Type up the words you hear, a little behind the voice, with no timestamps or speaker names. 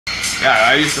Yeah,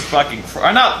 I used to fucking...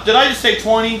 No, did I just say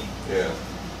 20? Yeah.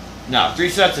 No, 3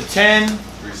 sets of 10.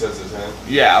 3 sets of 10?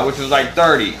 Yeah, which was like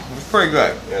 30. It was pretty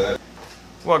good. Yeah.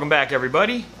 Welcome back,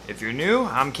 everybody. If you're new,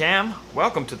 I'm Cam.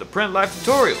 Welcome to the Print Life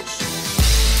Tutorials.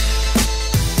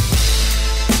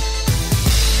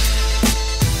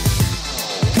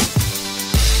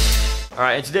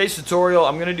 Alright, in today's tutorial,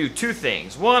 I'm going to do two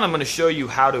things. One, I'm going to show you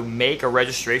how to make a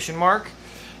registration mark.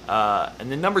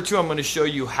 And then number two, I'm going to show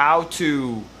you how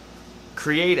to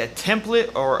create a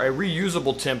template or a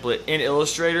reusable template in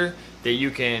Illustrator that you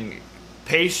can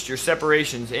paste your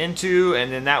separations into,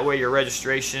 and then that way your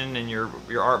registration and your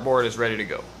artboard is ready to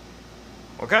go.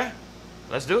 Okay?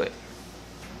 Let's do it.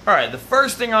 Alright, the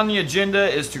first thing on the agenda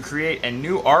is to create a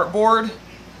new artboard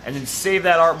and then save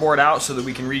that artboard out so that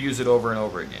we can reuse it over and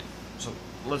over again. So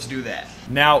let's do that.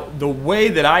 Now, the way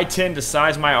that I tend to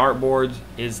size my artboards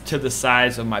is to the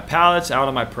size of my palettes out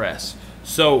of my press.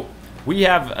 So we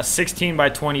have a 16 by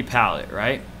 20 palette,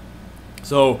 right?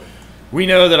 So we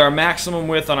know that our maximum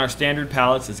width on our standard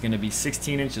palettes is going to be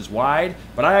 16 inches wide,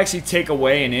 but I actually take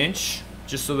away an inch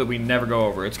just so that we never go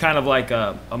over. It's kind of like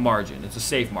a margin. It's a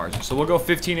safe margin. So we'll go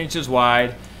 15 inches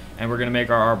wide, and we're going to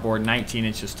make our artboard 19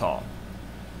 inches tall.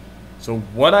 So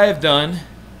what I have done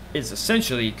is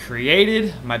essentially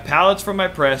created my palettes from my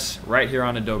press right here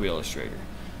on Adobe Illustrator.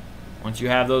 Once you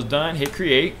have those done, hit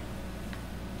create.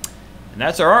 And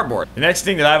that's our artboard. The next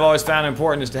thing that I've always found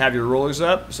important is to have your rulers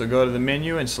up. So go to the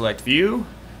menu and select view,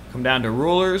 come down to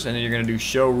rulers, and then you're going to do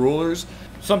show rulers.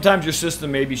 Sometimes your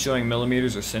system may be showing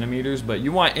millimeters or centimeters, but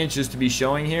you want inches to be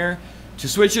showing here. To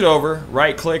switch it over,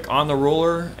 right click on the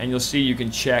ruler and you'll see you can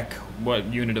check what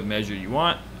unit of measure you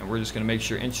want. And we're just going to make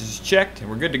sure inches is checked and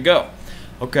we're good to go.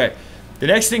 Okay, the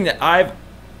next thing that I've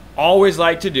always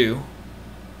liked to do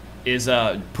is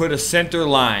put a center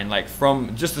line, like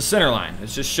from just the center line.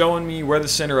 It's just showing me where the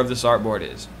center of this artboard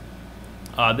is.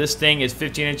 This thing is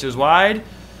 15 inches wide,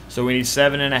 so we need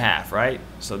 7.5, right?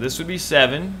 So this would be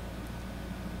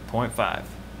 7.5.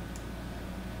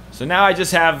 So now I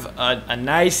just have a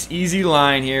nice, easy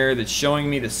line here that's showing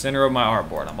me the center of my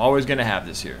artboard. I'm always going to have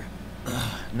this here.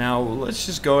 Now let's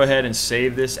just go ahead and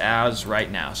save this as right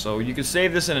now. So you can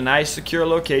save this in a nice, secure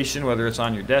location, whether it's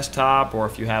on your desktop or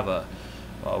if you have a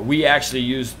we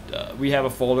actually we have a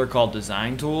folder called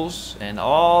Design Tools, and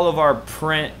all of our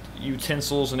print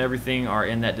utensils and everything are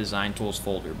in that Design Tools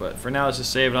folder. But for now, let's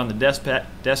just save it on the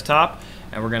desktop,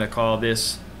 and we're going to call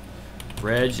this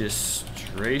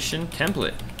Registration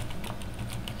Template.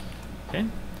 Okay,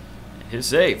 hit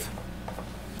save,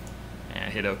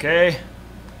 and hit OK.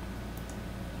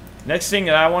 Next thing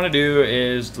that I want to do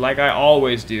is, like I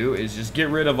always do, is just get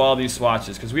rid of all these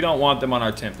swatches because we don't want them on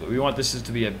our template. We want this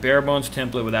to be a bare bones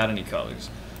template without any colors.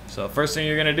 So first thing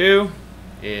you're going to do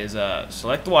is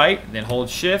select the white, then hold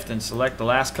shift and select the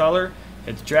last color,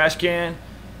 hit the trash can,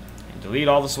 and delete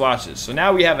all the swatches. So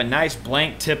now we have a nice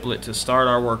blank template to start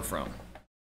our work from.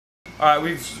 Alright,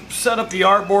 we've set up the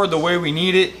artboard the way we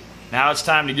need it. Now it's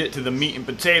time to get to the meat and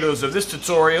potatoes of this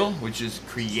tutorial, which is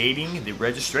creating the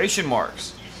registration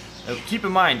marks. Now, keep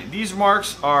in mind, these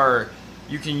marks are,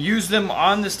 you can use them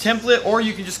on this template or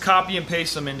you can just copy and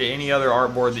paste them into any other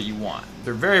artboard that you want.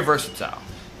 They're very versatile,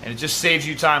 and it just saves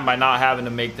you time by not having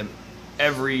to make them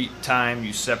every time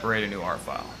you separate a new art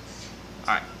file.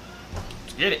 Alright,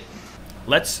 let's get it.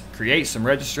 Let's create some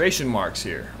registration marks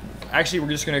here. Actually, we're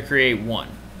just going to create one.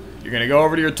 You're going to go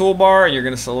over to your toolbar and you're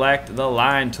going to select the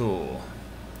line tool.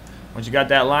 Once you got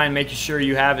that line, make sure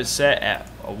you have it set at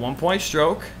a 1-point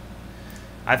stroke.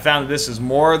 I found that this is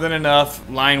more than enough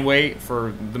line weight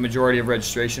for the majority of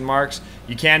registration marks.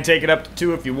 You can take it up to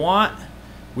 2 if you want.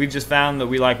 We've just found that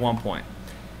we like 1 point.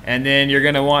 And then you're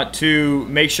going to want to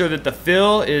make sure that the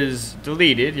fill is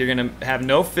deleted. You're going to have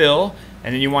no fill,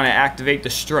 and then you want to activate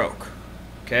the stroke.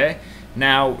 Okay?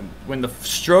 Now, when the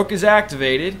stroke is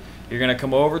activated, you're going to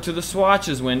come over to the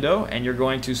swatches window and you're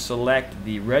going to select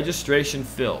the registration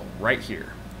fill right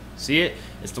here. See it?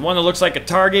 It's the one that looks like a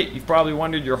target. You've probably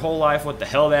wondered your whole life what the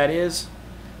hell that is.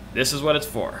 This is what it's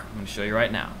for. I'm going to show you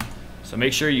right now. So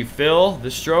make sure you fill the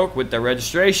stroke with the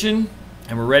registration,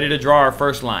 and we're ready to draw our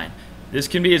first line. This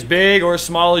can be as big or as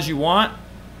small as you want.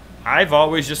 I've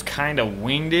always just kind of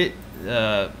winged it.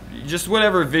 Just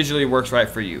whatever visually works right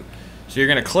for you. So you're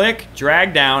going to click,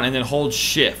 drag down, and then hold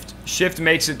shift. Shift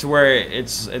makes it to where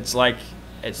it's like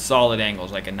it's solid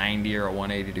angles, like a 90 or a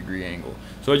 180 degree angle.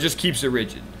 So it just keeps it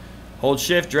rigid. Hold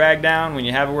shift, drag down. When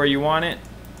you have it where you want it,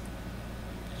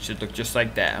 it should look just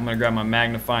like that. I'm going to grab my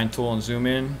magnifying tool and zoom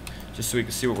in just so we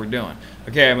can see what we're doing.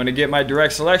 Okay, I'm going to get my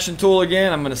direct selection tool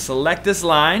again. I'm going to select this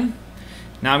line.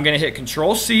 Now I'm going to hit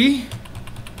Control C,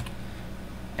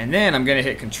 and then I'm going to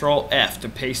hit Control F to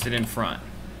paste it in front.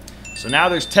 So now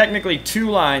there's technically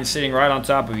two lines sitting right on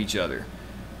top of each other.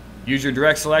 Use your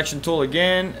direct selection tool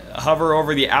again, hover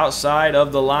over the outside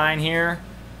of the line here,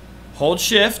 hold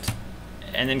shift,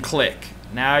 and then click.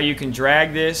 Now you can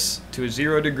drag this to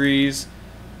 0 degrees,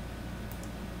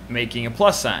 making a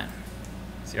plus sign.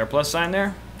 See our plus sign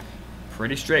there?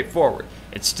 Pretty straightforward.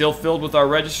 It's still filled with our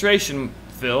registration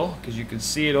fill, because you can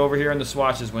see it over here in the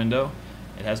swatches window.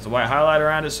 It has the white highlight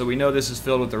around it, so we know this is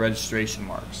filled with the registration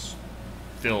marks.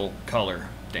 Fill color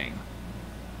thing.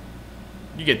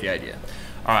 You get the idea.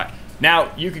 Alright,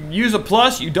 now you can use a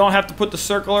plus. You don't have to put the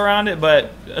circle around it,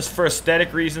 but as for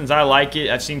aesthetic reasons, I like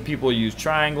it. I've seen people use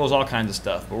triangles, all kinds of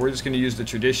stuff, but we're just going to use the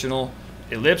traditional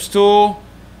ellipse tool.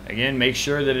 Again, make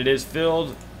sure that it is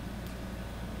filled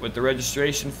with the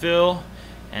registration fill.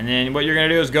 And then what you're going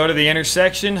to do is go to the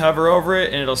intersection, hover over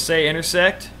it, and it'll say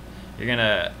intersect. You're going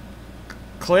to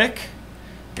click,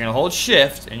 you're going to hold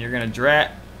shift, and you're going to drag,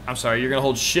 you're going to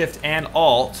hold shift and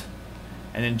alt,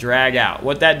 and then drag out.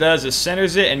 What that does is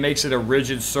centers it and makes it a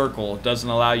rigid circle. It doesn't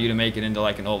allow you to make it into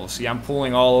like an oval. See, I'm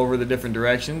pulling all over the different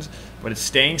directions, but it's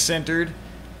staying centered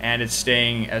and it's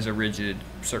staying as a rigid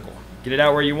circle. Get it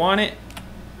out where you want it,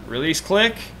 release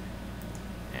click,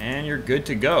 and you're good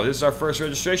to go. This is our first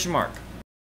registration mark.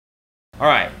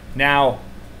 Alright, now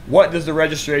what does the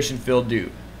registration fill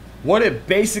do? What it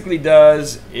basically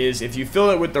does is if you fill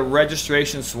it with the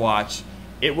registration swatch,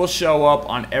 it will show up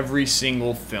on every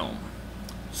single film.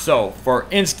 So, for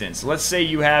instance, let's say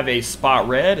you have a spot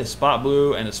red, a spot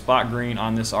blue, and a spot green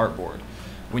on this artboard.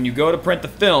 When you go to print the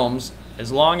films,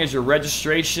 as long as your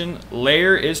registration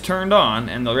layer is turned on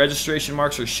and the registration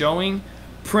marks are showing,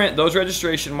 print those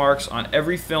registration marks on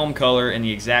every film color in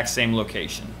the exact same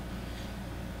location.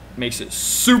 Makes it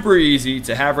super easy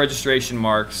to have registration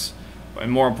marks,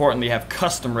 and more importantly have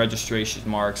custom registration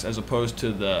marks as opposed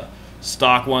to the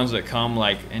stock ones that come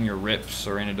like in your rips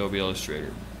or in Adobe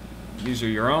Illustrator. These are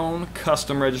your own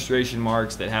custom registration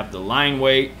marks that have the line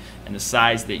weight and the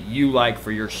size that you like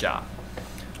for your shop.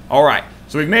 Alright,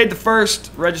 so we've made the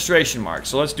first registration mark.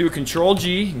 So let's do a Control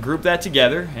G and group that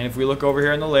together. And if we look over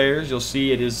here in the layers, you'll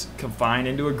see it is confined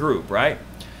into a group, right?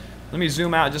 Let me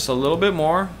zoom out just a little bit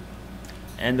more.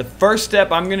 And the first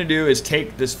step I'm going to do is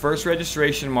take this first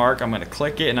registration mark, I'm going to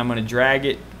click it, and I'm going to drag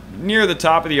it near the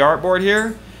top of the artboard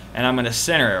here, and I'm going to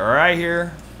center it right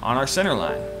here on our center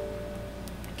line.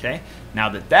 Okay, now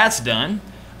that that's done,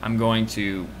 I'm going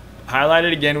to highlight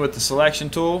it again with the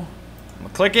selection tool. I'm going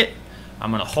to click it,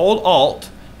 I'm going to hold Alt,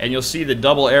 and you'll see the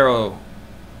double arrow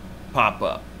pop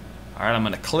up. Alright, I'm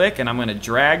going to click and I'm going to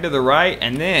drag to the right,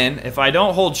 and then if I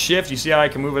don't hold shift, you see how I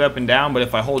can move it up and down, but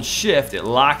if I hold shift, it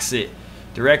locks it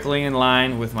directly in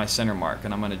line with my center mark.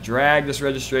 And I'm going to drag this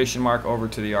registration mark over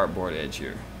to the artboard edge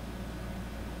here.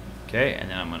 Okay, and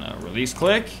then I'm going to release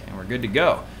click, and we're good to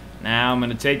go. Now I'm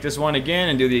going to take this one again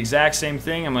and do the exact same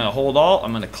thing. I'm going to hold Alt,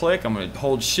 I'm going to click, I'm going to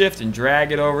hold shift and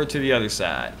drag it over to the other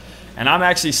side. And I'm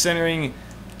actually centering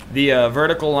the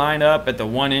vertical line up at the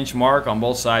 1 inch mark on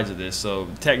both sides of this. So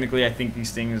technically I think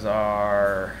these things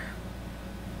are,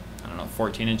 I don't know,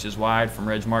 14 inches wide from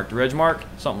reg mark to reg mark,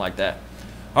 something like that.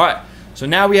 Alright, so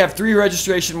now we have 3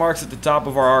 registration marks at the top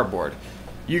of our artboard.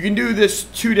 You can do this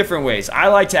 2 different ways. I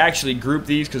like to actually group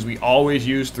these because we always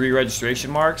use 3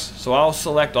 registration marks. So I'll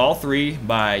select all 3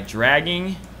 by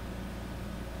dragging,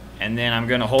 and then I'm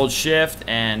going to hold shift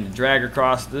and drag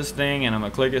across this thing, and I'm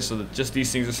going to click it so that just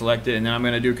these things are selected, and then I'm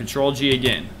going to do Control G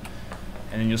again.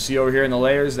 And then you'll see over here in the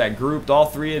layers that grouped all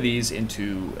 3 of these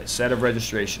into a set of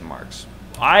registration marks.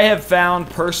 I have found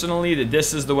personally that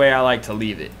this is the way I like to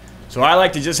leave it. So I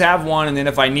like to just have one, and then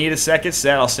if I need a second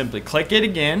set, I'll simply click it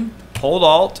again, hold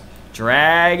Alt,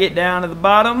 drag it down to the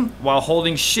bottom while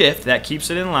holding shift. That keeps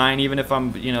it in line. Even if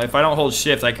I'm, if I don't hold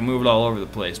shift, I can move it all over the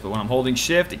place. But when I'm holding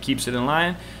shift, it keeps it in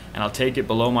line, and I'll take it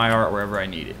below my art wherever I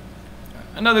need it.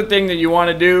 Another thing that you want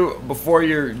to do before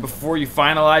you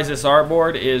finalize this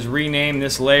artboard is rename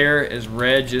this layer as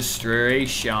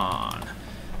registration.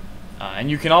 And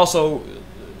you can also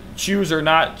choose or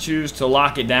not choose to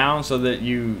lock it down so that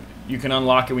you can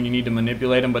unlock it when you need to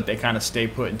manipulate them, but they kind of stay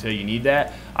put until you need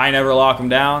that. I never lock them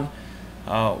down.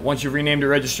 Once you've renamed it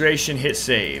registration, hit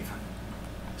save.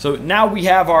 So now we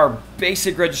have our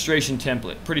basic registration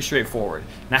template. Pretty straightforward.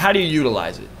 Now how do you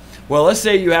utilize it? Well, let's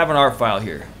say you have an art file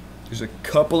here. There's a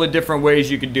couple of different ways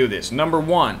you can do this. Number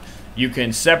one, you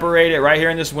can separate it right here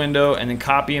in this window and then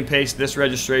copy and paste this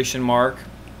registration mark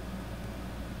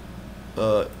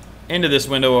into this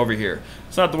window over here.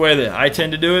 It's not the way that I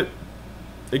tend to do it.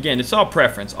 Again, it's all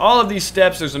preference. All of these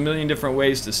steps, there's a million different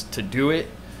ways to do it.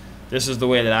 This is the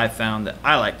way that I found that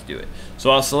I like to do it.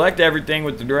 So I'll select everything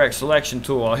with the direct selection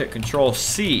tool. I'll hit Control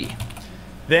C.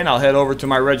 Then I'll head over to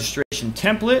my registration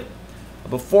template.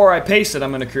 Before I paste it,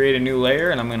 I'm going to create a new layer,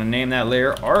 and I'm going to name that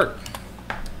layer Art.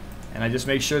 And I just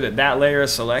make sure that that layer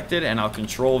is selected, and I'll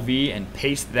Control V and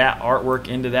paste that artwork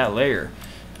into that layer.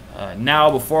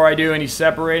 Now, before I do any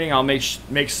separating, I'll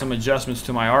make some adjustments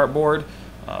to my artboard.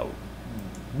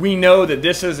 We know that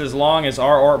this is as long as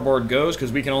our artboard goes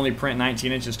because we can only print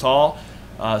 19 inches tall.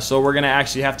 So we're going to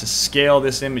actually have to scale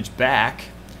this image back.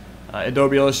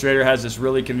 Adobe Illustrator has this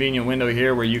really convenient window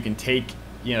here where you can take,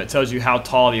 it tells you how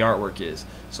tall the artwork is.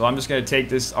 So I'm just going to take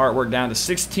this artwork down to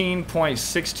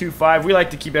 16.625. We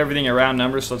like to keep everything around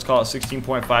numbers, so let's call it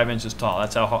 16.5 inches tall.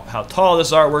 That's how tall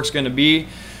this artwork's going to be.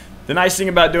 The nice thing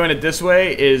about doing it this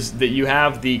way is that you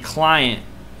have the client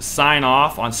sign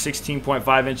off on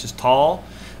 16.5 inches tall.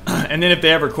 And then if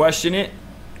they ever question it,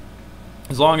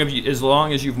 as long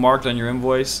as you've marked on your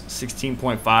invoice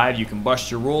 16.5, you can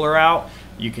bust your ruler out,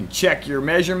 you can check your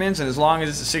measurements, and as long as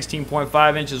it's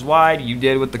 16.5 inches wide, you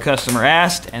did what the customer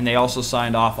asked, and they also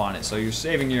signed off on it. So you're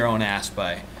saving your own ass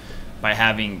by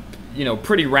having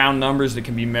pretty round numbers that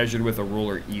can be measured with a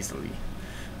ruler easily.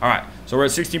 All right, so we're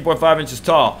at 16.5 inches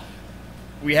tall.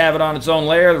 We have it on its own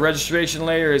layer. The registration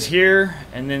layer is here,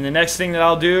 and then the next thing that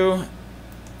I'll do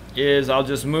is I'll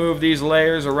just move these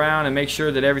layers around and make sure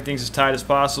that everything's as tight as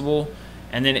possible.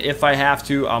 And then if I have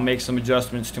to, I'll make some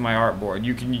adjustments to my artboard.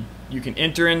 You can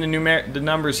enter in the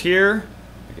numbers here,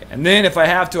 and then if I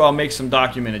have to, I'll make some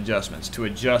document adjustments to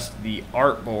adjust the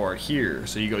artboard here.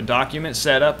 So you go Document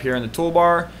Setup here in the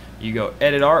toolbar, you go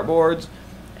Edit Artboards,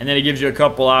 and then it gives you a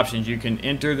couple options. You can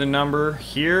enter the number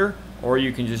here, or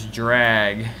you can just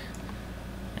drag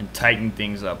and tighten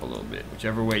things up a little bit,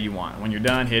 whichever way you want. When you're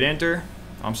done, hit Enter.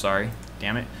 I'm sorry,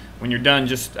 damn it. When you're done,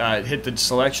 just hit the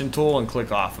selection tool and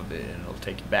click off of it, and it'll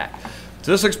take you back.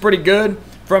 So this looks pretty good.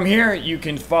 From here, you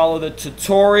can follow the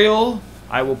tutorial.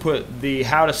 I will put the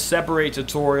how to separate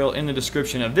tutorial in the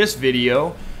description of this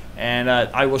video, and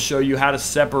I will show you how to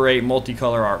separate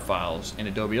multicolor art files in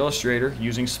Adobe Illustrator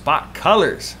using spot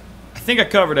colors. I think I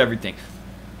covered everything.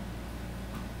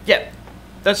 Yep.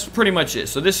 That's pretty much it.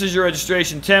 So this is your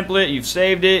registration template. You've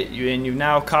saved it, and you've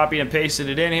now copied and pasted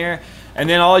it in here. And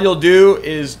then all you'll do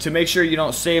is, to make sure you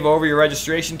don't save over your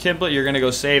registration template, you're going to go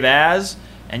Save As,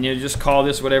 and you just call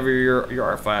this whatever your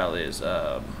art file is.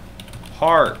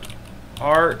 Art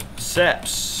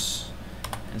Seps,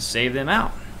 and save them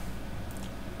out.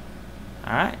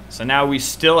 Alright, so now we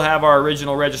still have our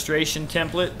original registration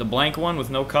template, the blank one with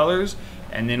no colors,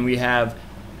 and then we have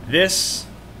this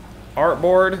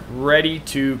artboard ready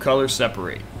to color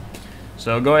separate.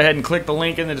 So go ahead and click the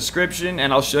link in the description,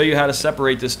 and I'll show you how to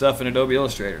separate this stuff in Adobe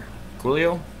Illustrator.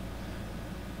 Coolio?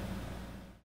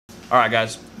 Alright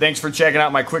guys, thanks for checking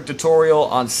out my quick tutorial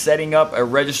on setting up a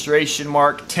registration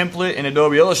mark template in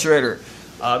Adobe Illustrator.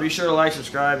 Be sure to like,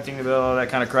 subscribe, think about all that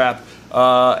kind of crap.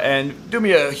 And do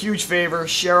me a huge favor,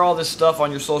 share all this stuff on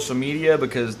your social media,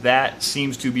 because that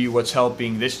seems to be what's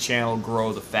helping this channel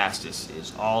grow the fastest,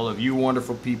 is all of you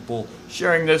wonderful people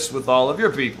sharing this with all of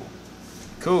your people.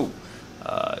 Cool.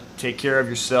 Take care of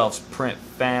yourselves, print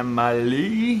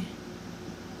family.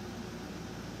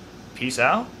 Peace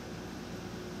out?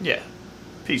 Yeah,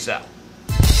 peace out.